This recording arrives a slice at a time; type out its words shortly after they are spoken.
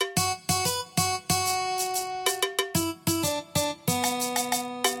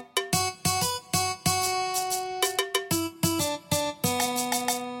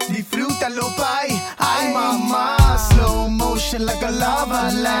Disfrútalo, bye. Ay, mamá, slow motion like a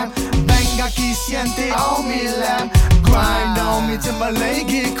lava lamp. Venga aquí, siente on me lamp. Grind on me till my leg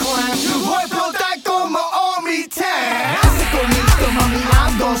get cramped. Tu voy a explotar como Omi-Tan. Hace con esto, mami,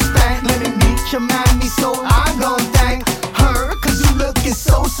 I'm gon' spank. Let me meet your mammy, so I'm gon' thank her, cause you looking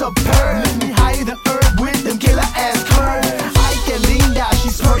so superb. Let me hide the herb with them killer ass curves. Ay, que linda,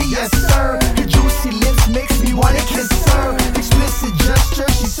 she's pretty, yes sir. Her juicy lips makes me wanna kiss her. Explicit gesture,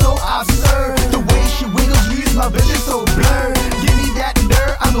 she's so absurd. The way she wiggles leaves my vision so blurred. Give me that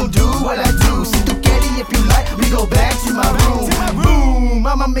dirt, I'm gon' do what I do. Si tu quieres, if you like, we go back to my room. Boom,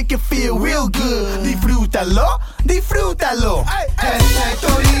 I'ma make it feel real good. Disfrútalo, disfrútalo. Ese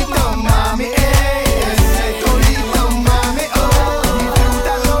torito, mami, ese torito, mami, oh.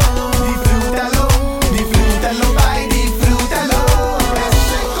 Disfrútalo, disfrútalo, disfrútalo, bye, disfrútalo.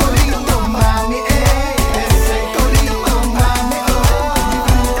 Ese torito, mami, ese torito, mami, oh.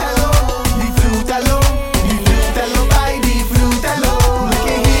 Disfrútalo, disfrútalo, disfrútalo, bye, disfrútalo. Look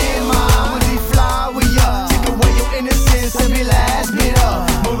at here, mama, deflower ya. Take away your innocence and be last bit up.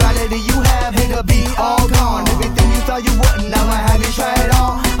 Morality you have, it'll be all gone. Everything you thought you wouldn't, now I have you try it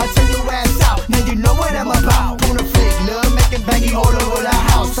on. I turn your ass out, now you know what I'm about. Wanna fake love, make it banging all over the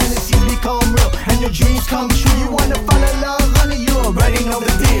house. Fantasies become real, and your dreams come true. You wanna fall in love, honey, you already know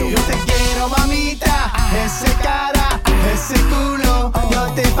the deal. Yo te quiero, mamita, ese cara, ese culo,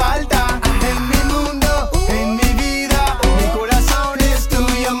 no te falta. En mi mundo, en mi vida, mi corazón es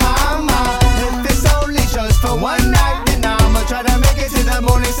tuyo, mama. If it's only just for one night, then I'ma try to make it to the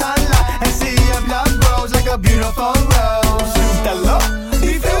morning sunlight and see your blood grows like a beautiful rose. Disfrútalo,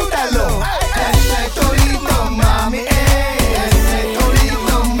 disfrútalo. Ese torito, mami, ese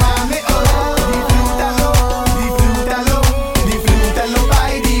torito, mami, oh. Disfrútalo, disfrútalo, disfrútalo,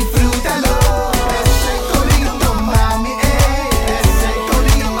 bye, disfrútalo. Ese torito, mami, ese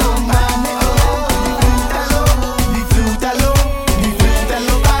torito, mami, oh. Disfrútalo, disfrútalo,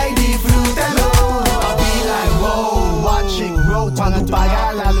 disfrútalo, bye, disfrútalo. I'll be like, whoa, watch it grow. Cuando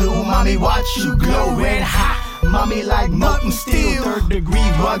apaga la luz, mami, watch you glow red hot. Mommy like molten steel, 3rd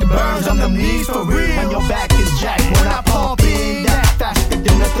degree bug burns on them knees for real. When your back is jacked, when I pump in that faster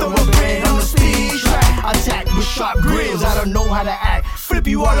than a thoroughbred on the speed track. Attack with sharp grills, I don't know how to act. Flip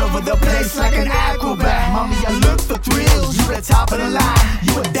you all over the place like an acrobat. Mommy, I look for thrills, you the top of the line.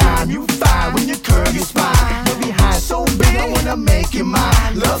 You a dime, you fine when you curve your spine. You're behind so big, I wanna make it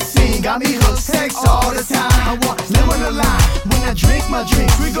mine. Love scene, got me hooked, sex all the time. I want live on the line, when I drink my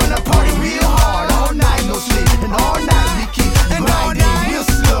drinks. We gonna party real hard, all night, no sleep. And all night we keep grinding real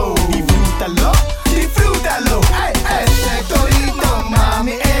slow. Disfrútalo.